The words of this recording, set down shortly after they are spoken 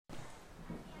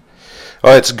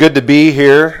Well, it's good to be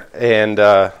here and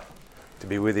to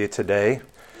be with you today.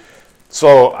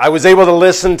 So I was able to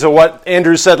listen to what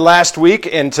Andrew said last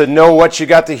week and to know what you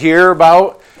got to hear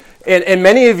about. And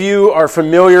many of you are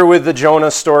familiar with the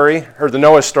Jonah story, or the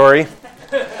Noah story.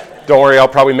 Don't worry, I'll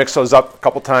probably mix those up a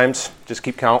couple times. Just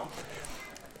keep count.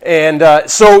 And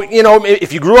so,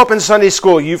 if you grew up in Sunday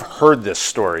school, you've heard this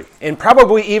story. And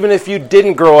probably even if you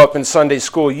didn't grow up in Sunday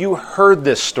school, you heard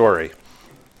this story.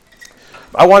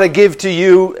 I want to give to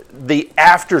you the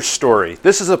after story.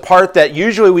 This is a part that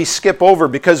usually we skip over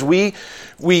because we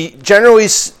generally,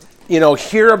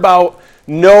 hear about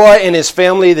Noah and his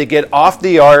family. They get off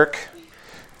the ark.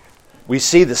 We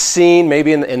see the scene,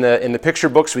 maybe in the picture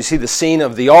books, we see the scene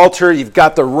of the altar. You've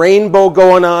got the rainbow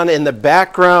going on in the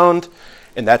background.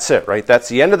 And that's it, right? That's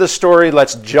the end of the story.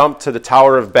 Let's jump to the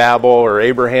Tower of Babel or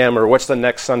Abraham or what's the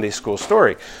next Sunday school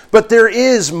story. But there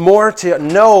is more to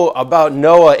know about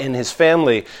Noah and his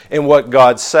family and what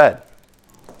God said.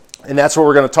 And that's what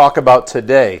we're going to talk about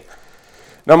today.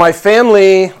 Now, my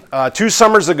family, 2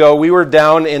 summers ago, we were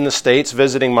down in the States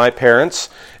visiting my parents.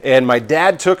 And my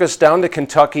dad took us down to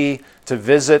Kentucky to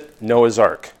visit Noah's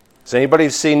Ark. Has anybody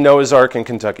seen Noah's Ark in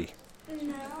Kentucky?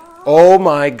 Oh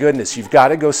my goodness, you've got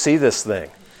to go see this thing.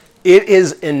 It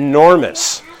is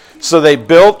enormous. So they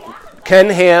built, Ken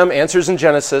Ham, Answers in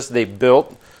Genesis, they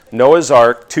built Noah's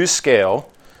Ark to scale.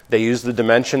 They used the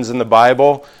dimensions in the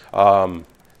Bible.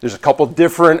 There's a couple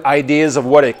different ideas of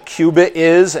what a cubit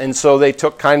is, and so they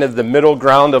took kind of the middle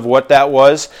ground of what that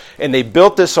was, and they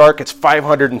built this ark. It's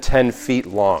 510 feet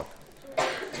long.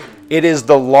 It is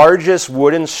the largest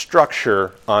wooden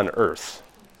structure on earth.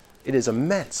 It is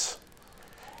immense.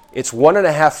 It's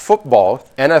 1.5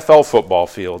 NFL football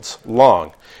fields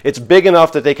long. It's big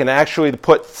enough that they can actually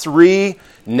put 3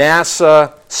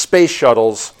 NASA space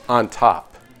shuttles on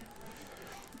top.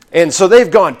 And so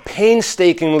they've gone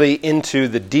painstakingly into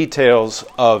the details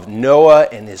of Noah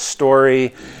and his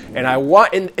story. And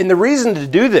and the reason to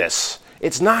do this,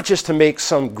 it's not just to make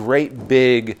some great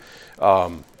big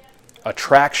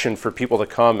attraction for people to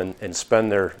come and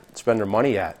spend their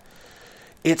money at.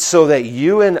 It's so that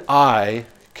you and I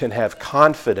can have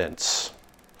confidence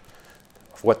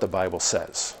of what the Bible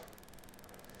says.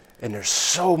 And there's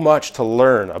so much to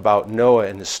learn about Noah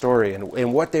and his story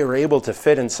and what they were able to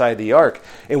fit inside the ark.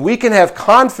 And we can have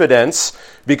confidence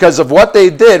because of what they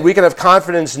did. We can have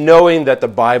confidence knowing that the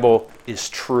Bible is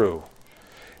true.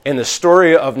 And the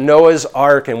story of Noah's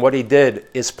ark and what he did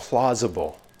is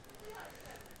plausible.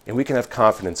 And we can have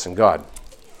confidence in God.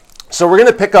 So we're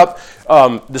going to pick up,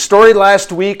 the story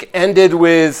last week ended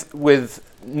with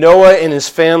Noah and his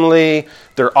family.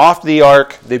 They're off the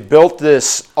ark. They built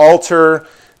this altar.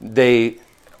 They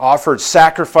offered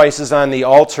sacrifices on the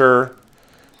altar.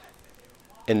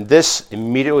 And this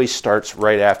immediately starts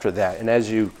right after that. And as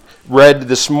you read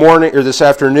this morning or this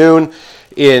afternoon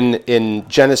in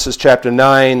Genesis chapter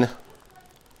 9,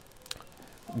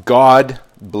 God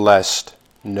blessed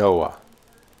Noah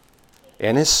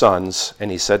and his sons, and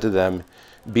he said to them,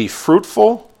 "Be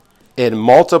fruitful and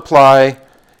multiply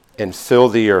and fill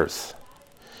the earth."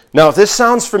 Now, if this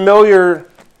sounds familiar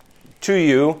to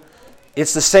you,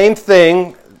 it's the same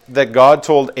thing that God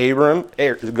told Adam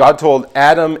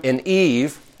and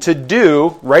Eve to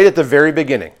do right at the very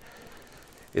beginning,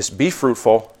 is be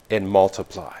fruitful and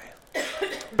multiply.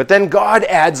 But then God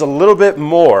adds a little bit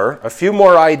more, a few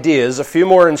more ideas, a few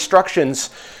more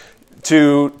instructions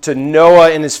to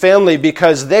Noah and his family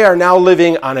because they are now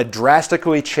living on a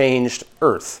drastically changed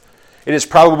earth. It is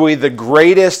probably the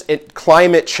greatest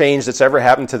climate change that's ever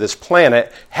happened to this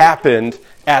planet happened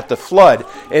at the flood.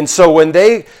 And so when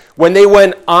they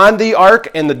went on the ark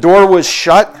and the door was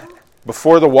shut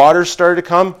before the waters started to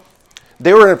come,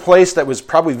 they were in a place that was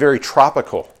probably very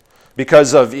tropical.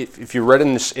 Because of, if you read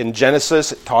in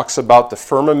Genesis, it talks about the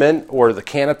firmament or the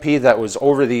canopy that was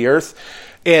over the earth.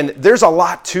 And there's a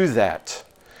lot to that.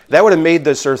 That would have made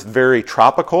this earth very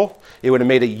tropical. It would have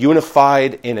made it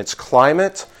unified in its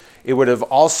climate. It would have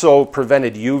also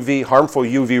prevented harmful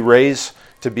UV rays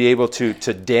to be able to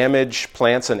damage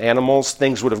plants and animals.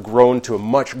 Things would have grown to a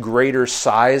much greater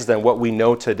size than what we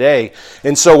know today.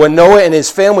 And so when Noah and his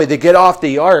family, they get off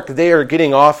the ark, they are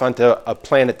getting off onto a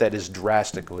planet that is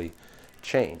drastically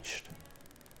changed.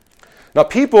 Now,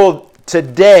 people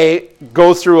today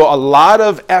go through a lot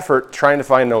of effort trying to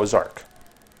find Noah's Ark.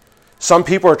 Some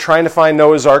people are trying to find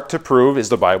Noah's Ark to prove, is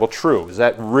the Bible true? Is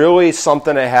that really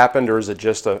something that happened, or is it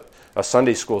just a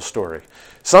Sunday school story?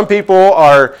 Some people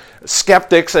are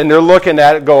skeptics, and they're looking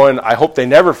at it going, I hope they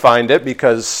never find it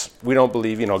because we don't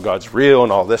believe, God's real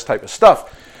and all this type of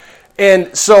stuff.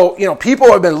 And so,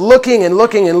 people have been looking and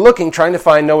looking and looking, trying to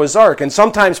find Noah's Ark. And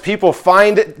sometimes people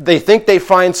find it, they think they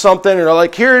find something, and they're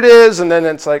like, here it is. And then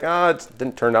it's like, it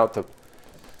didn't turn out the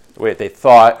way they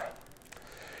thought.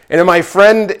 And then my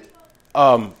friend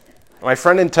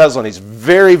in Tesla, he's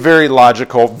very, very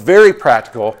logical, very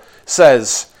practical,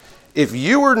 says, if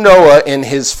you were Noah and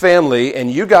his family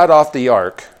and you got off the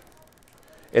ark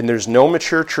and there's no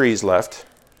mature trees left,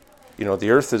 the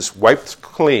earth is wiped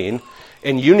clean,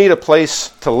 and you need a place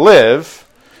to live,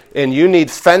 and you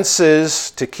need fences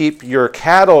to keep your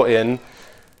cattle in,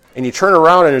 and you turn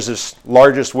around and there's this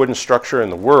largest wooden structure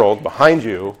in the world behind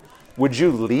you, would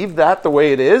you leave that the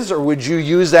way it is, or would you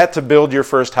use that to build your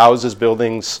first houses,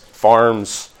 buildings,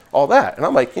 farms, all that? And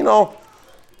I'm like,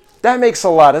 that makes a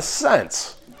lot of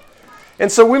sense.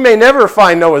 And so we may never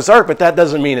find Noah's Ark, but that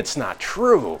doesn't mean it's not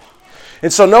true.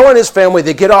 And so Noah and his family,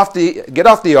 they get off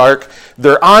the ark.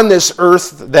 They're on this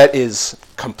earth that is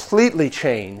completely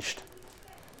changed.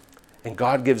 And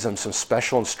God gives them some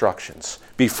special instructions.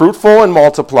 Be fruitful and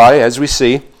multiply, as we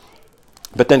see.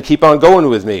 But then keep on going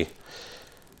with me.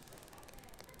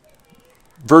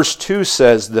 Verse 2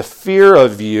 says, the fear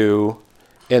of you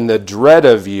and the dread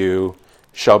of you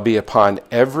shall be upon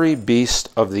every beast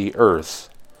of the earth,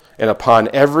 and upon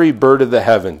every bird of the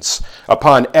heavens,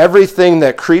 upon everything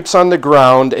that creeps on the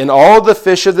ground, and all the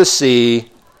fish of the sea.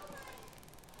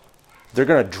 They're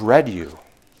going to dread you.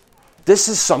 This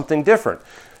is something different.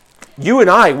 You and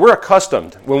I, we're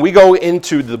accustomed. When we go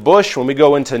into the bush, when we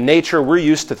go into nature, we're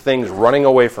used to things running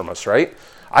away from us, right?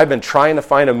 I've been trying to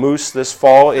find a moose this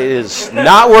fall. It is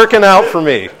not working out for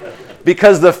me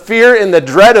because the fear and the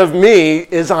dread of me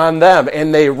is on them,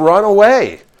 and they run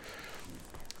away.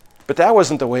 But that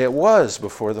wasn't the way it was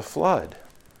before the flood.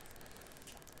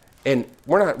 And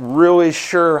we're not really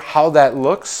sure how that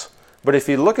looks, but if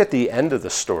you look at the end of the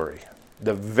story,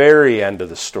 the very end of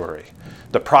the story,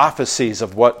 the prophecies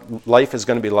of what life is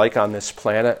going to be like on this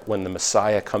planet when the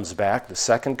Messiah comes back, the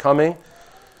second coming,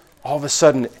 all of a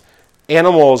sudden,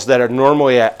 animals that are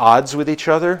normally at odds with each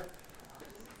other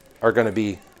are going to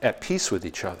be at peace with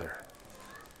each other.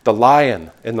 The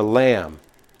lion and the lamb,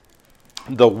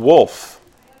 the wolf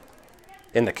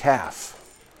and the calf.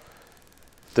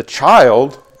 The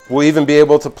child will even be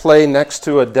able to play next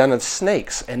to a den of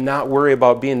snakes and not worry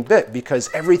about being bit because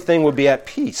everything will be at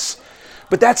peace.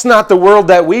 But that's not the world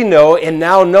that we know, and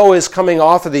now Noah is coming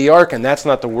off of the ark, and that's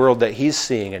not the world that he's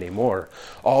seeing anymore.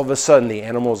 All of a sudden, the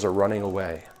animals are running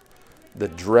away. The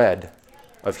dread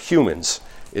of humans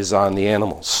is on the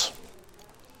animals.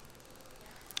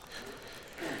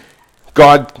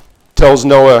 God tells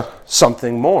Noah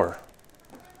something more.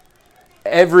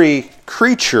 Every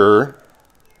creature,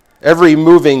 every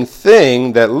moving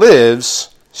thing that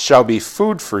lives shall be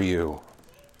food for you.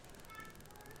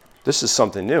 This is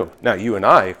something new. Now, you and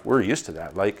I, we're used to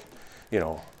that. Like,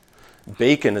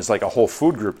 bacon is like a whole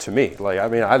food group to me.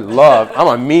 I'm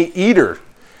a meat eater.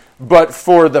 But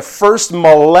for the first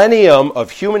millennium of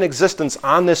human existence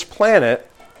on this planet,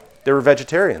 they were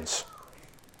vegetarians.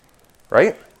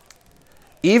 Right?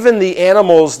 Even the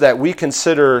animals that we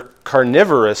consider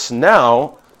carnivorous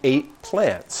now ate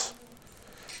plants.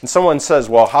 And someone says,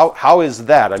 well, how is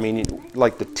that? I mean,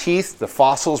 like the teeth, the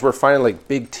fossils, we're finding like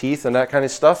big teeth and that kind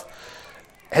of stuff.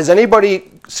 Has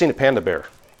anybody seen a panda bear?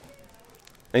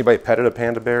 Anybody petted a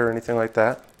panda bear or anything like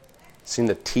that? Seen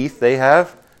the teeth they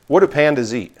have? What do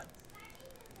pandas eat?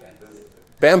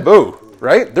 Bamboo,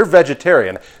 right? They're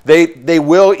vegetarian. They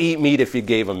will eat meat if you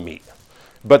gave them meat.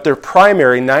 But their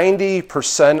primary,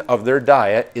 90% of their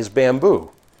diet is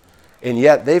bamboo. And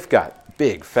yet they've got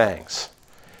big fangs.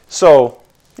 So,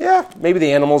 yeah, maybe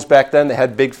the animals back then, they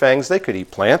had big fangs. They could eat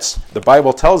plants. The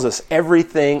Bible tells us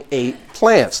everything ate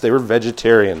plants. They were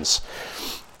vegetarians.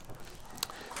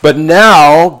 But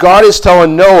now, God is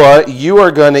telling Noah, you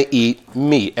are going to eat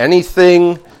meat.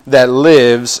 Anything that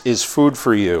lives is food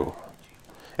for you.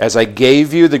 As I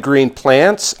gave you the green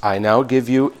plants, I now give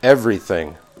you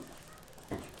everything.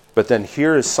 But then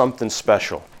here is something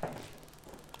special.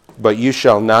 But you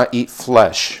shall not eat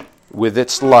flesh with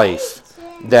its life,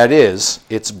 that is,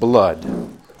 its blood.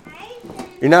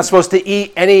 You're not supposed to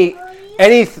eat any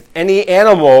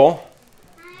animal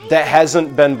that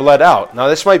hasn't been bled out. Now,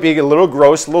 this might be a little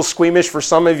gross, a little squeamish for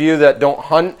some of you that don't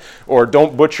hunt or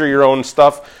don't butcher your own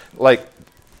stuff. Like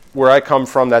where I come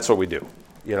from, that's what we do.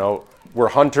 We're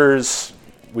hunters.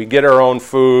 We get our own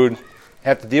food,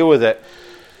 have to deal with it.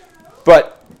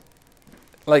 But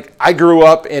I grew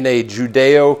up in a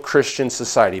Judeo-Christian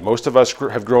society. Most of us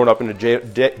have grown up in a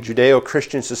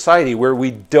Judeo-Christian society where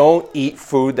we don't eat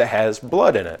food that has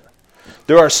blood in it.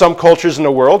 There are some cultures in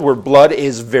the world where blood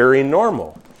is very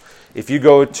normal. If you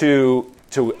go to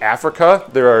to Africa,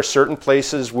 there are certain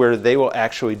places where they will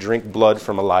actually drink blood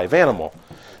from a live animal.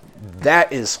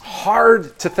 That is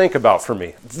hard to think about for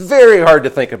me. Very hard to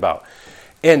think about.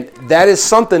 And that is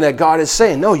something that God is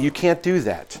saying, no, you can't do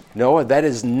that. Noah, that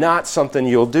is not something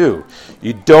you'll do.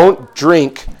 You don't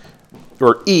drink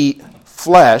or eat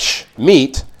flesh,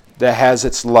 meat, that has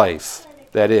its life.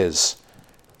 That is,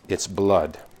 its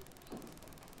blood.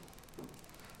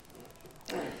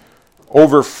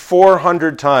 Over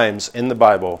 400 times in the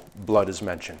Bible, blood is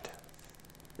mentioned.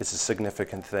 It's a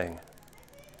significant thing.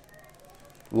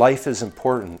 Life is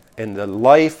important, and the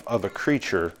life of a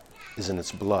creature is in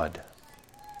its blood.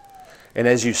 And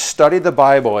as you study the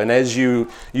Bible, and as you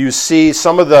see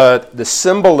some of the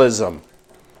symbolism,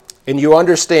 and you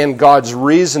understand God's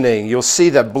reasoning, you'll see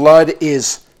that blood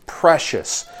is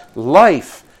precious.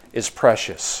 Life is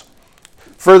precious.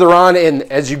 Further on,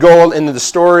 as you go into the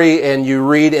story and you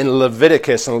read in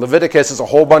Leviticus, and Leviticus is a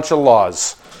whole bunch of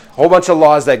laws. A whole bunch of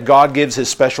laws that God gives his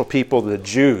special people, the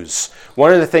Jews.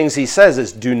 One of the things he says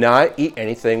is, do not eat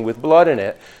anything with blood in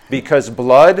it, because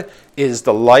blood is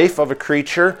the life of a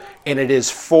creature, and it is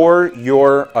for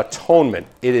your atonement.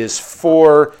 It is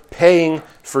for paying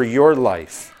for your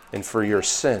life and for your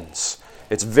sins.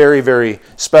 It's very, very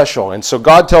special. And so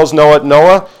God tells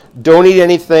Noah, don't eat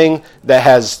anything that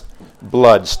has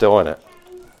blood still in it.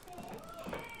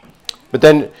 But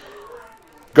then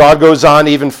God goes on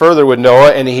even further with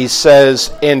Noah, and he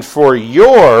says, and for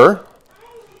your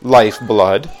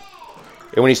lifeblood,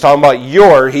 and when he's talking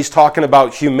about he's talking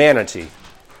about humanity,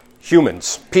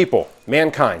 humans, people,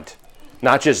 mankind,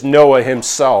 not just Noah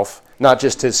himself, not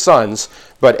just his sons,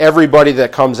 but everybody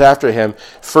that comes after him.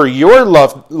 For your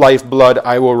lifeblood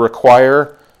I will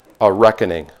require a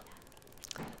reckoning.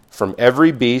 From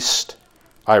every beast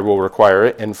I will require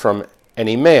it, and from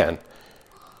any man.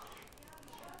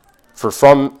 For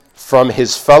from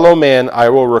his fellow man I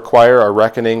will require a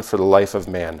reckoning for the life of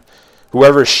man.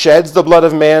 Whoever sheds the blood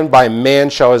of man, by man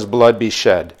shall his blood be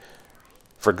shed.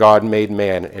 For God made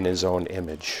man in his own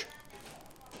image.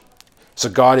 So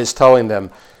God is telling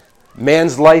them,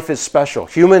 man's life is special.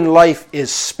 Human life is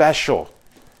special.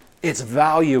 It's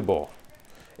valuable.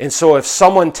 And so if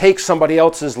someone takes somebody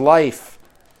else's life,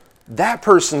 that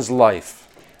person's life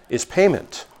is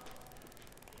payment.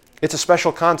 It's a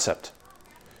special concept.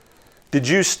 Did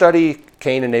you study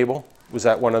Cain and Abel? Was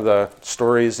that one of the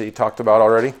stories that you talked about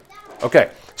already?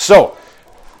 Okay, so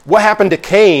what happened to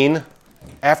Cain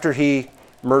after he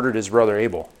murdered his brother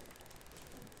Abel?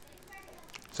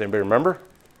 Does anybody remember?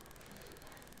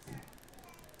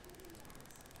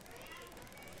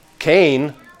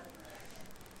 Cain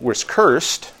was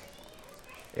cursed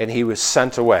and he was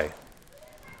sent away.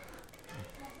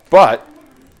 But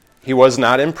he was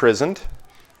not imprisoned.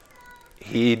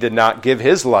 He did not give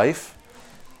his life.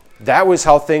 That was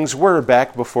how things were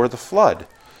back before the flood.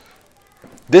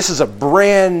 This is a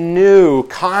brand new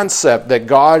concept that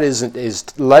God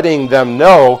is letting them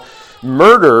know.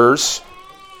 Murderers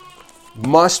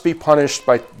must be punished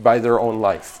by their own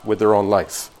life, with their own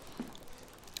life.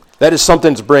 That is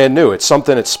something that's brand new. It's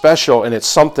something that's special, and it's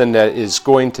something that is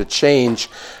going to change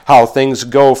how things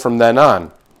go from then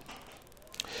on.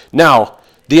 Now,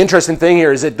 the interesting thing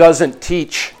here is it doesn't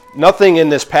teach, nothing in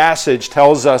this passage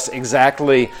tells us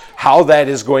exactly how that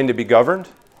is going to be governed.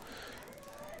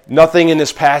 Nothing in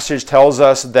this passage tells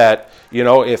us that,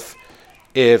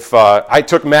 if I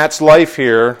took Matt's life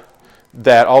here,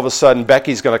 that all of a sudden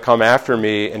Becky's going to come after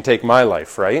me and take my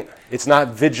life, right? It's not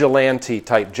vigilante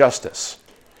type justice.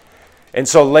 And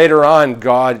so later on,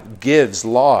 God gives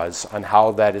laws on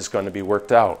how that is going to be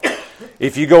worked out.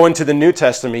 If you go into the New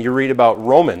Testament, you read about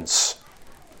Romans,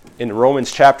 in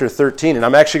Romans chapter 13, and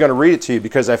I'm actually going to read it to you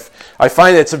because I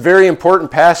find it's a very important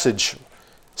passage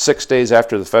 6 days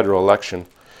after the federal election.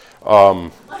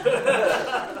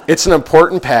 It's an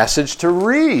important passage to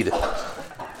read.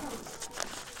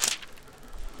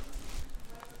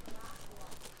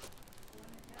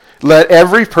 Let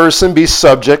every person be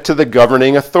subject to the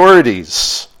governing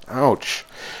authorities. Ouch.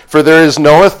 For there is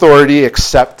no authority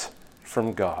except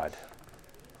from God.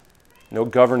 No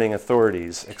governing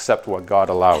authorities except what God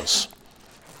allows.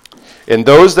 And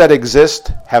those that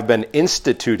exist have been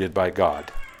instituted by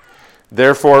God.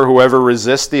 Therefore, whoever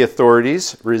resists the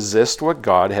authorities resists what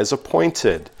God has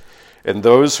appointed. And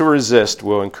those who resist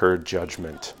will incur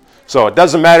judgment. So it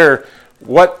doesn't matter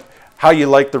how you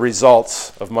like the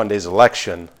results of Monday's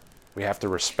election. We have to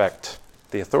respect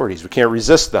the authorities. We can't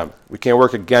resist them. We can't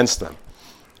work against them.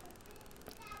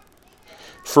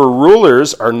 For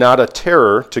rulers are not a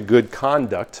terror to good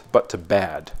conduct, but to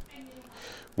bad.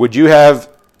 Would you have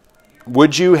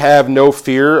Would you have no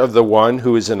fear of the one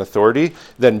who is in authority?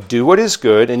 Then do what is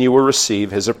good, and you will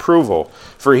receive his approval.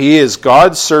 For he is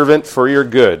God's servant for your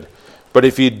good. But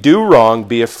if you do wrong,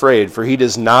 be afraid, for he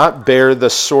does not bear the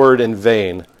sword in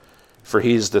vain. For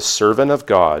he is the servant of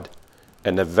God,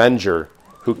 an avenger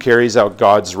who carries out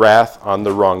God's wrath on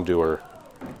the wrongdoer.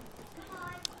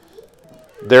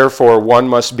 Therefore, one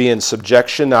must be in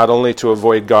subjection not only to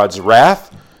avoid God's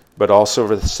wrath, but also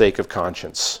for the sake of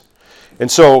conscience. And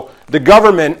so the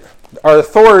government, our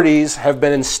authorities have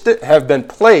been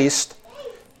placed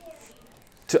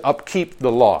to upkeep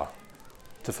the law,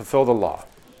 to fulfill the law.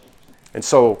 And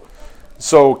so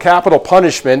capital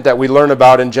punishment that we learn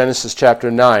about in Genesis chapter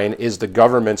 9 is the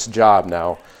government's job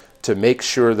now to make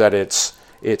sure that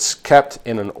it's kept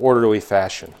in an orderly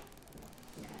fashion.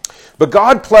 But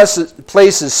God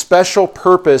places special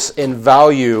purpose and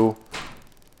value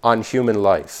on human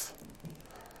life.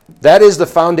 That is the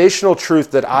foundational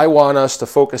truth that I want us to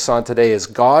focus on today, is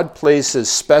God places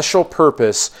special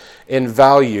purpose and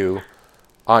value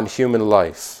on human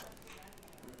life.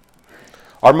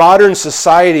 Our modern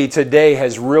society today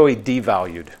has really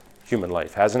devalued human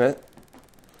life, hasn't it?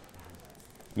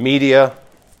 Media,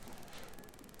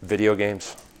 video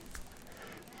games.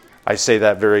 I say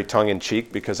that very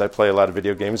tongue-in-cheek because I play a lot of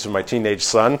video games with my teenage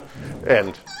son,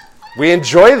 and we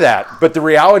enjoy that. But the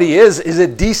reality is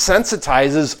it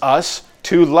desensitizes us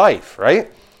to life, right?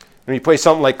 When you play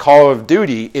something like Call of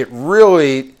Duty, it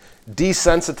really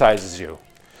desensitizes you.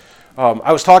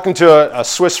 I was talking to a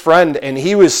Swiss friend, and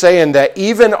he was saying that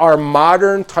even our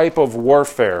modern type of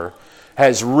warfare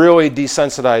has really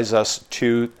desensitized us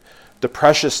to the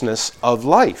preciousness of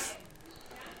life.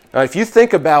 Now, if you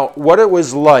think about what it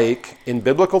was like in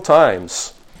biblical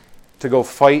times to go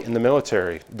fight in the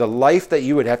military, the life that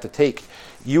you would have to take,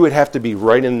 you would have to be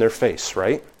right in their face,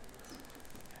 right?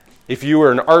 If you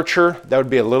were an archer, that would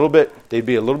be they'd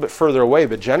be a little bit further away,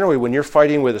 but generally when you're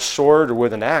fighting with a sword or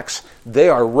with an axe, they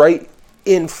are right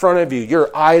in front of you.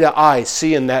 You're eye to eye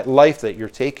seeing that life that you're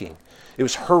taking. It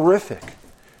was horrific.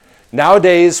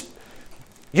 Nowadays,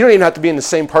 you don't even have to be in the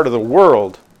same part of the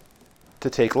world to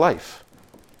take life.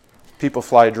 People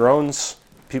fly drones,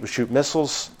 people shoot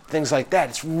missiles, things like that.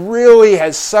 It really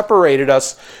has separated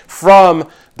us from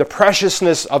the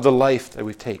preciousness of the life that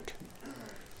we take.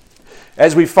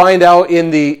 As we find out in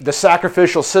the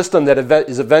sacrificial system that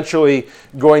is eventually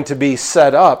going to be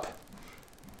set up,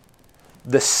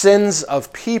 the sins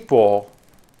of people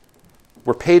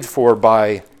were paid for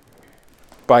by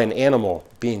an animal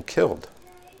being killed.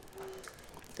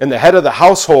 And the head of the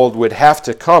household would have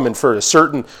to come, and for a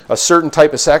certain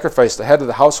type of sacrifice, the head of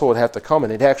the household would have to come,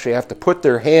 and they'd actually have to put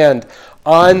their hand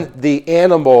on the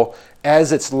animal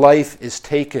as its life is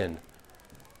taken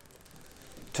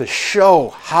to show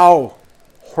how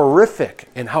horrific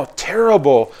and how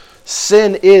terrible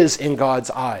sin is in God's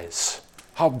eyes.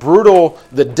 How brutal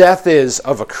the death is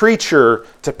of a creature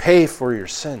to pay for your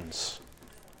sins.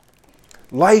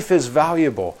 Life is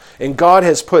valuable, and God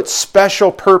has put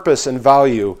special purpose and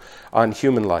value on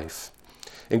human life.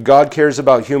 And God cares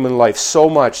about human life so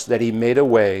much that He made a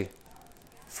way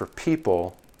for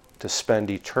people to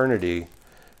spend eternity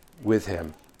with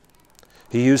Him.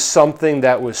 He used something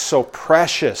that was so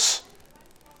precious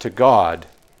to God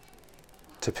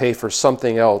to pay for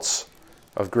something else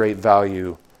of great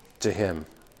value to Him.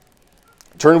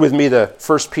 Turn with me to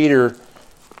 1 Peter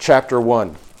chapter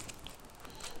 1.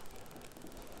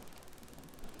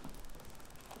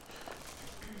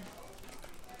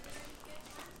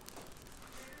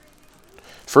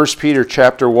 1 Peter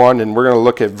chapter 1, and we're going to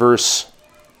look at verse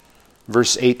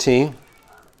 18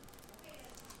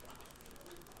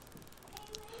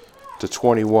 to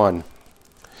 21.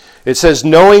 It says,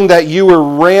 knowing that you were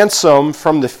ransomed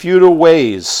from the futile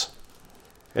ways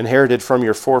inherited from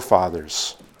your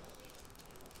forefathers,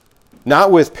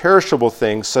 not with perishable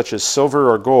things such as silver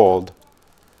or gold,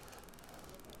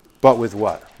 but with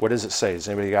what? What does it say? Has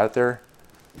anybody got it there?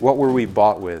 What were we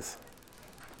bought with?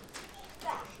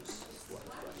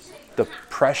 The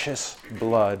precious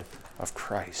blood of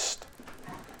Christ.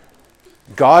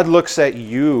 God looks at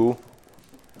you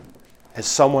as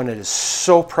someone that is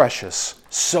so precious,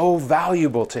 so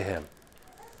valuable to Him.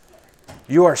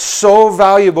 You are so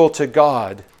valuable to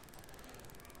God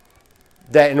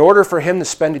that in order for Him to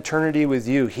spend eternity with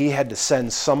you, He had to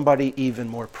send somebody even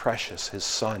more precious, His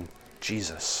Son,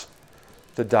 Jesus,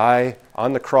 to die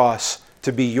on the cross,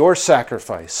 to be your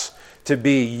sacrifice, to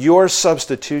be your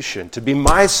substitution, to be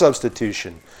my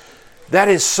substitution. That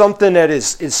is something that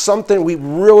is something we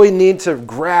really need to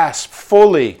grasp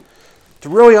fully, to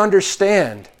really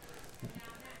understand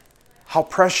how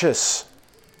precious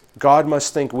God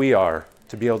must think we are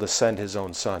to be able to send His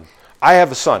own Son. I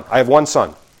have a son. I have one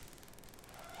son.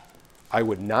 I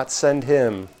would not send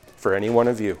him for any one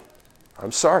of you.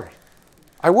 I'm sorry.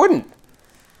 I wouldn't.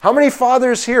 How many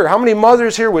fathers here, how many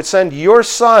mothers here would send your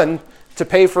son to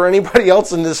pay for anybody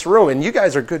else in this room? And you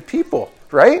guys are good people,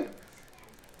 right?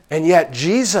 And yet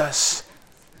Jesus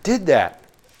did that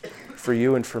for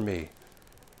you and for me.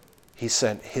 He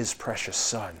sent his precious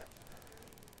son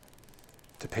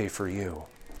to pay for you.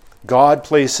 God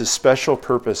places special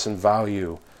purpose and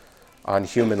value on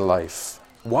human life.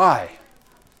 Why?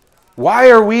 Why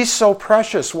are we so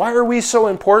precious? Why are we so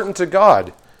important to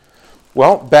God?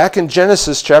 Well, back in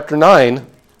Genesis chapter 9,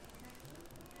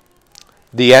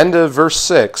 the end of verse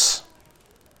 6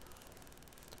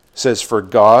 says, "For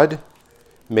God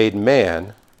made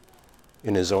man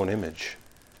in his own image."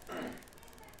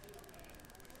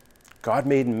 God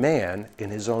made man in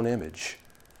his own image.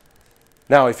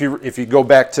 Now, if you go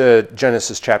back to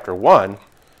Genesis chapter 1, I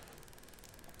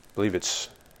believe it's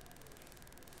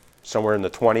somewhere in the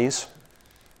 20s,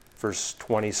 verse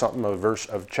 20-something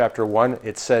of chapter 1,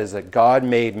 it says that God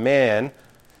made man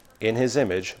in his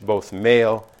image, both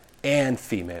male and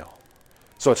female.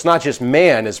 So it's not just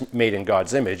man is made in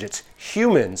God's image, it's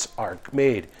humans are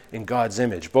made in God's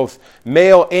image. Both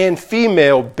male and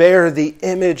female bear the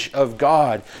image of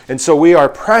God. And so we are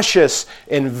precious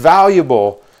and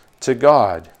valuable to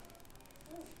God.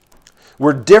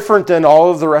 We're different than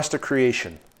all of the rest of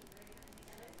creation.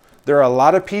 There are a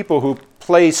lot of people who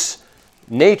place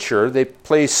nature, they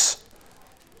place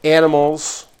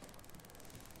animals,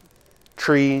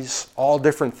 trees, all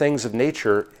different things of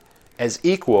nature as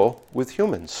equal with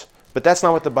humans. But that's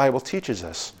not what the Bible teaches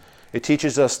us. It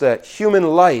teaches us that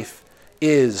human life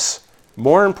is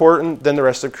more important than the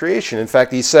rest of creation. In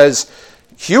fact, he says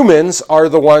humans are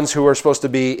the ones who are supposed to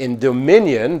be in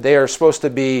dominion. They are supposed to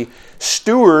be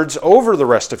stewards over the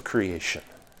rest of creation.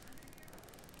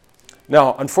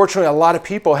 Now, unfortunately, a lot of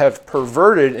people have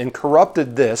perverted and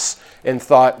corrupted this and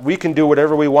thought we can do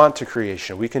whatever we want to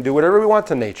creation. We can do whatever we want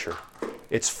to nature.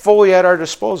 It's fully at our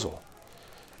disposal.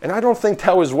 And I don't think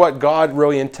that was what God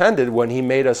really intended when he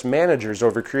made us managers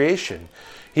over creation.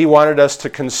 He wanted us to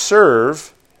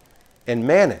conserve and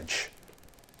manage,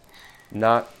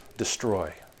 not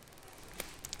destroy.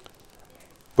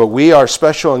 But we are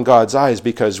special in God's eyes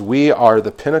because we are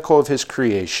the pinnacle of his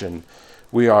creation.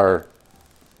 We are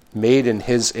made in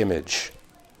his image.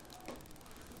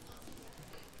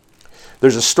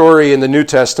 There's a story in the New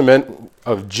Testament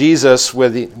of Jesus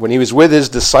when he was with his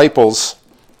disciples.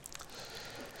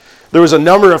 There was a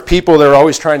number of people that were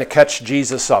always trying to catch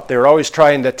Jesus up. They were always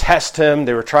trying to test him.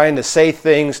 They were trying to say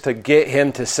things to get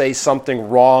him to say something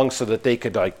wrong so that they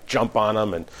could jump on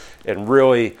him and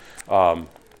really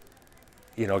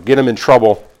get him in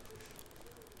trouble.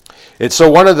 And so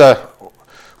one of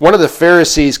the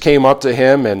Pharisees came up to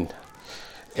him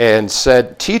and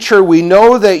said, "Teacher, we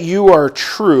know that you are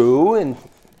true and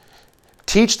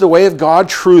teach the way of God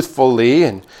truthfully,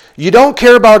 and you don't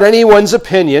care about anyone's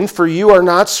opinion, for you are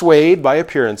not swayed by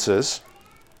appearances.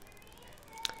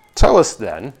 Tell us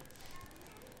then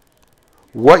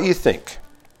what you think.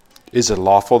 Is it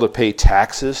lawful to pay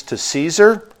taxes to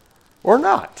Caesar or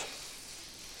not?"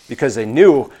 Because they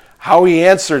knew how he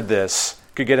answered this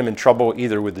could get him in trouble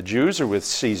either with the Jews or with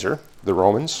Caesar, the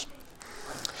Romans.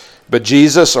 But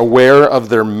Jesus, aware of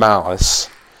their malice,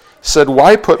 said,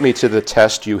 "Why put me to the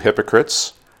test, you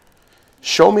hypocrites?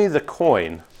 Show me the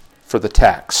coin for the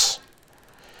tax."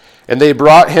 And they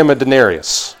brought him a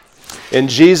denarius. And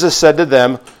Jesus said to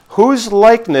them, "Whose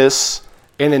likeness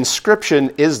and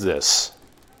inscription is this?"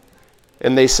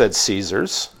 And they said,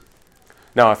 "Caesar's."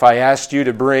 Now, if I asked you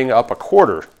to bring up a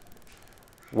quarter,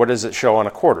 what does it show on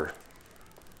a quarter?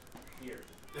 Deer.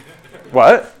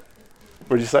 What?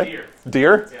 What did you say? Deer.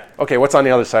 Deer? Yeah. Okay, what's on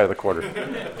the other side of the quarter?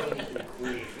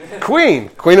 Queen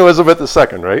Elizabeth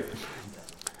II, right?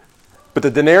 But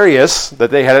the denarius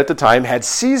that they had at the time had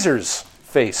Caesar's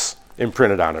face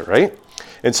imprinted on it, right?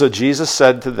 And so Jesus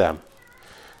said to them,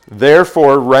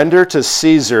 "Therefore render to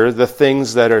Caesar the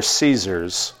things that are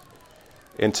Caesar's,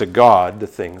 and to God the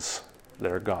things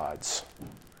that are God's."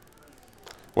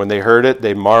 When they heard it,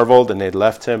 they marveled, and they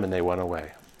left him, and they went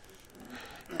away.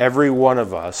 Every one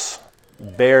of us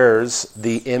bears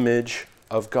the image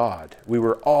of God. We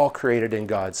were all created in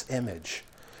God's image.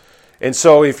 And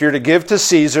so if you're to give to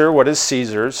Caesar, what is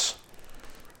Caesar's?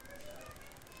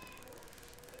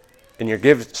 And you're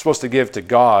supposed to give to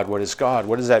God, what is God?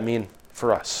 What does that mean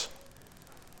for us?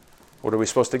 What are we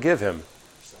supposed to give him?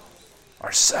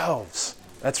 Ourselves.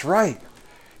 That's right.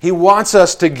 He wants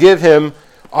us to give him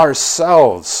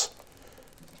ourselves.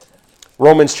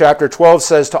 Romans chapter 12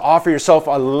 says to offer yourself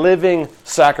a living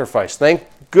sacrifice. Thank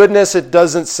goodness it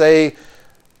doesn't say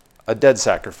a dead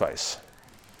sacrifice.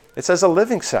 It says a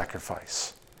living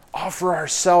sacrifice. Offer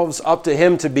ourselves up to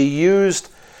him to be used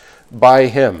by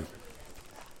him.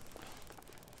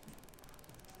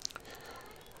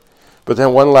 But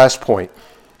then one last point.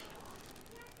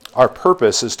 Our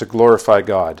purpose is to glorify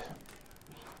God.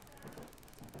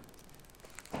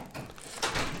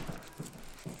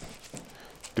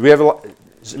 Do we have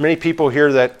many people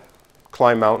here that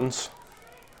climb mountains?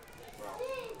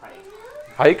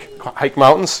 Hike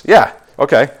mountains? Yeah,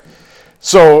 okay.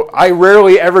 So I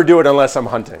rarely ever do it unless I'm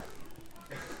hunting.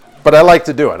 But I like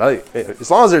to do it.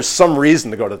 As long as there's some reason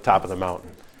to go to the top of the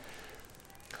mountain.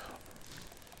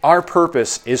 Our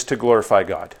purpose is to glorify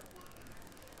God.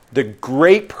 The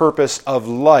great purpose of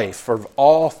life, of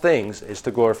all things, is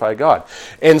to glorify God.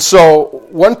 And so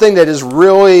one thing that has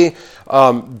really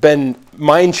been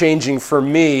mind-changing for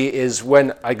me is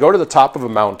when I go to the top of a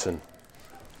mountain.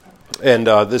 And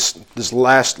this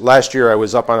last year I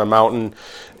was up on a mountain,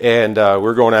 and we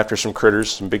were going after some critters,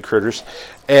 some big critters.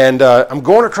 And I'm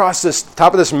going across this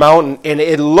top of this mountain, and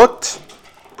it looked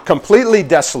completely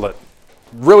desolate,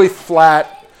 really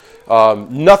flat,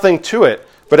 nothing to it.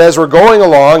 But as we're going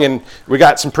along, and we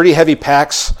got some pretty heavy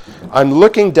packs, I'm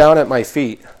looking down at my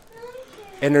feet,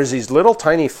 and there's these little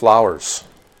tiny flowers.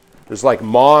 There's like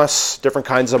moss, different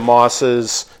kinds of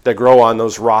mosses that grow on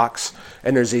those rocks,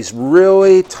 and there's these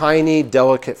really tiny,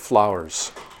 delicate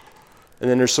flowers. And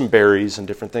then there's some berries and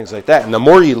different things like that. And the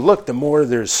more you look, the more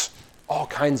there's all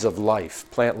kinds of life,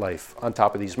 plant life, on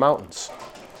top of these mountains.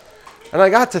 And I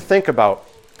got to think about,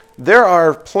 there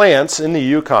are plants in the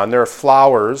Yukon, there are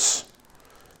flowers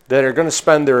that are going to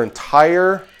spend their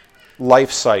entire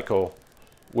life cycle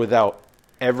without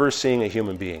ever seeing a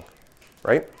human being,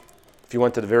 right? If you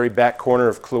went to the very back corner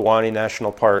of Kluane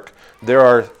National Park, there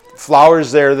are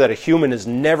flowers there that a human is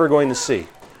never going to see.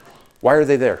 Why are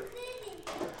they there?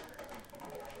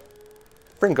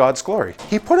 Bring God's glory.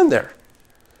 He put them there.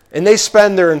 And they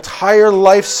spend their entire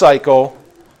life cycle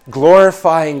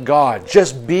glorifying God,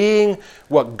 just being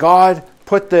what God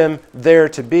put them there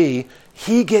to be.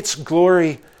 He gets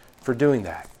glory for doing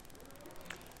that.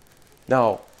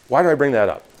 Now, why do I bring that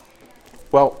up?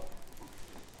 Well,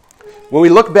 when we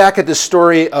look back at the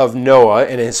story of Noah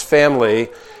and his family,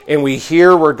 and we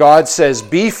hear where God says,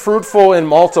 be fruitful and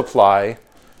multiply,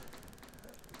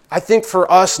 I think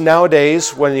for us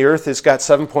nowadays, when the earth has got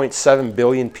 7.7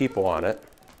 billion people on it,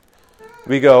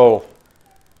 we go,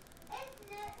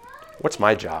 what's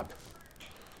my job?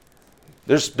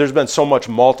 There's been so much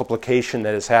multiplication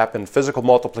that has happened, physical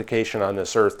multiplication on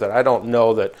this earth, that I don't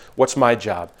know that what's my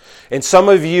job. And some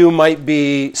of you might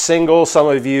be single. Some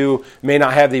of you may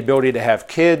not have the ability to have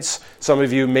kids. Some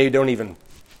of you don't even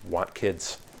want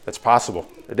kids. That's possible.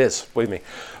 It is, believe me.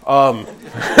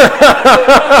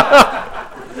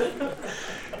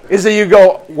 Is that you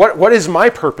go, what is my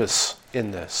purpose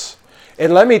in this?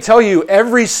 And let me tell you,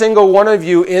 every single one of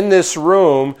you in this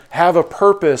room have a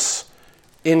purpose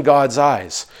in God's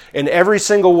eyes. And every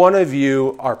single one of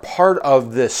you are part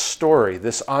of this story,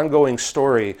 this ongoing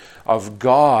story of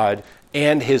God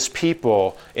and his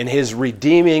people and his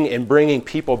redeeming and bringing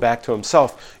people back to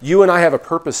himself. You and I have a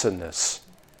purpose in this.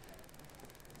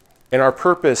 And our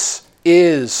purpose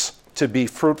is to be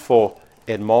fruitful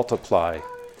and multiply,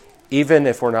 even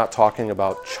if we're not talking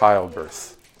about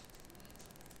childbirth.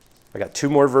 I got 2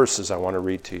 more verses I want to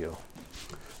read to you.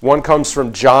 One comes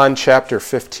from John chapter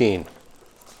 15.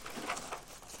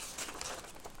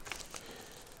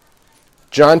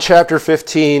 John chapter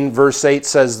 15, verse 8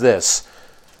 says this,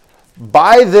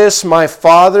 by this my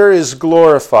Father is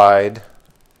glorified,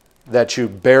 that you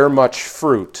bear much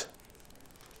fruit,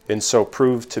 and so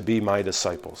prove to be my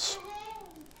disciples.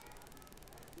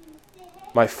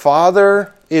 My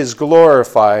Father is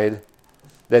glorified,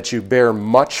 that you bear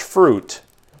much fruit,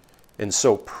 and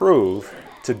so prove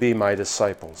to be my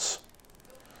disciples.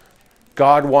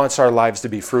 God wants our lives to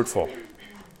be fruitful.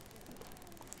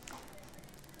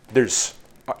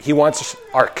 He wants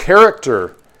our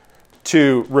character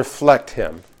to reflect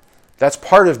him. That's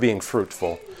part of being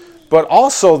fruitful. But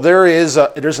also there's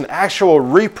an actual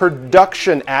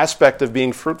reproduction aspect of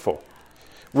being fruitful.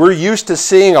 We're used to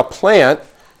seeing a plant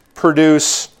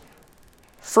produce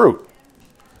fruit.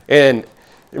 And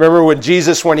remember when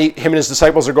Jesus, him and his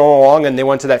disciples are going along and they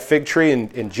went to that fig tree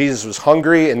and Jesus was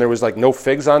hungry and there was like no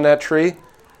figs on that tree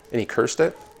and he cursed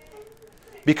it?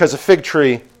 Because a fig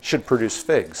tree should produce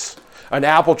figs. An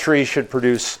apple tree should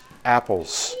produce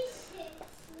apples.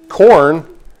 Corn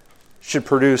should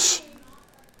produce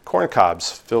corn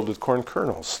cobs filled with corn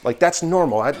kernels. Like, that's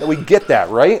normal. We get that,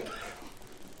 right?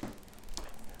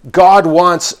 God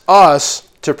wants us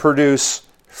to produce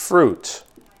fruit.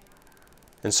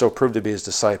 and so prove to be his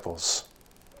disciples.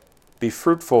 Be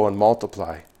fruitful and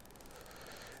multiply.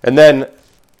 And then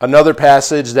another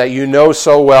passage that you know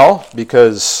so well,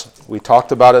 because we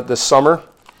talked about it this summer,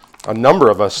 a number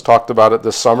of us talked about it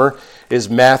this summer, is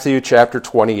Matthew chapter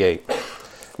 28.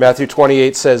 Matthew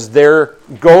 28 says,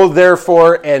 "Go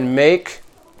therefore and make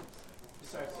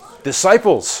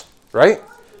disciples," right?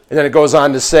 And then it goes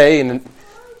on to say, and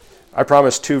I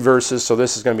promised 2 verses, so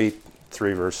this is going to be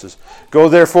 3 verses. "Go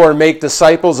therefore and make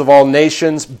disciples of all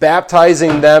nations,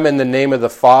 baptizing them in the name of the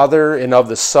Father and of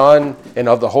the Son and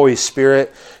of the Holy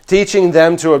Spirit, teaching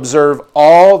them to observe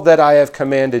all that I have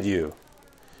commanded you.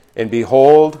 And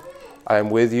behold, I am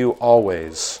with you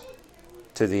always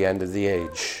to the end of the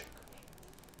age."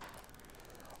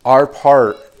 Our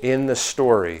part in the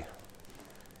story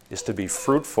is to be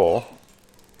fruitful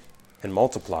and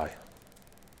multiply.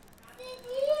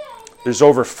 There's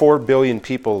over 4 billion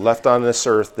people left on this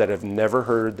earth that have never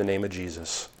heard the name of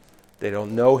Jesus. They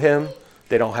don't know him.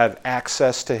 They don't have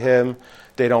access to him.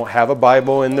 They don't have a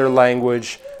Bible in their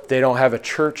language. They don't have a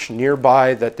church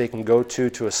nearby that they can go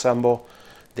to assemble.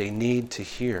 They need to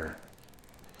hear.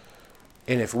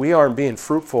 And if we aren't being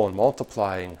fruitful and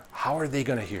multiplying, how are they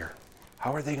going to hear?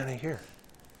 How are they going to hear?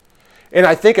 And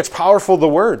I think it's powerful, the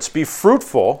words, be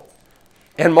fruitful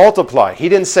and multiply. He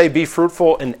didn't say be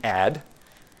fruitful and add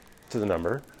to the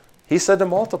number. He said to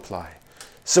multiply.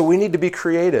 So we need to be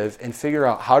creative and figure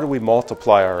out, how do we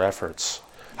multiply our efforts?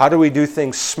 How do we do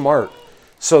things smart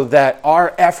so that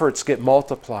our efforts get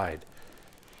multiplied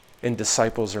and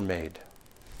disciples are made?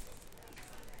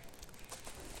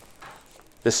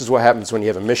 This is what happens when you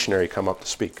have a missionary come up to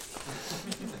speak.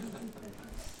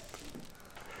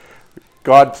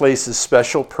 God places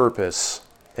special purpose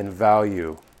and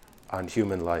value on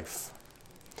human life.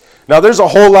 Now, there's a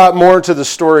whole lot more to the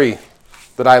story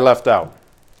that I left out.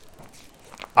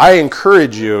 I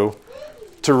encourage you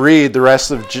to read the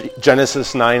rest of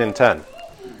Genesis 9 and 10,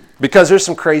 because there's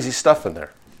some crazy stuff in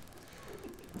there.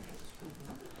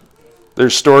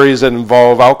 There's stories that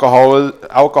involve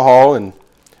alcohol and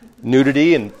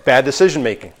nudity and bad decision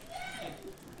making.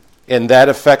 And that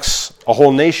affects a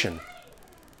whole nation.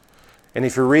 And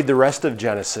if you read the rest of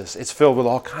Genesis, it's filled with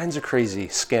all kinds of crazy,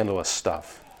 scandalous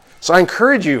stuff. So I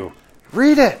encourage you,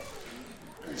 read it.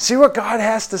 See what God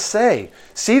has to say.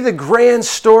 See the grand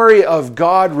story of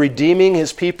God redeeming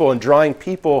his people and drawing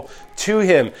people to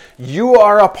him. You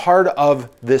are a part of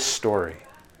this story.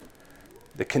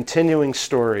 The continuing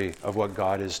story of what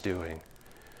God is doing.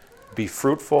 Be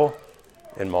fruitful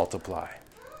and multiply.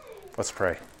 Let's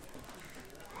pray.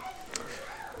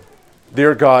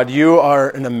 Dear God, you are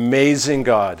an amazing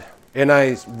God, and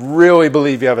I really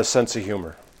believe you have a sense of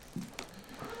humor.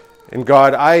 And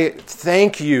God, I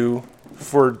thank you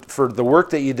for the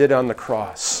work that you did on the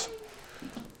cross.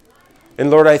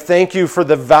 And Lord, I thank you for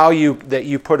the value that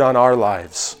you put on our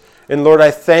lives. And Lord,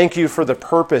 I thank you for the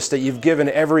purpose that you've given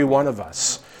every one of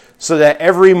us, so that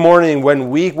every morning when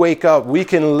we wake up, we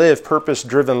can live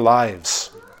purpose-driven lives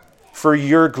for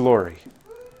your glory,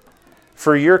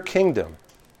 for your kingdom.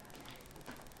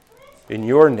 In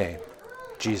your name,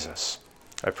 Jesus,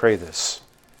 I pray this.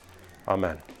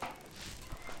 Amen.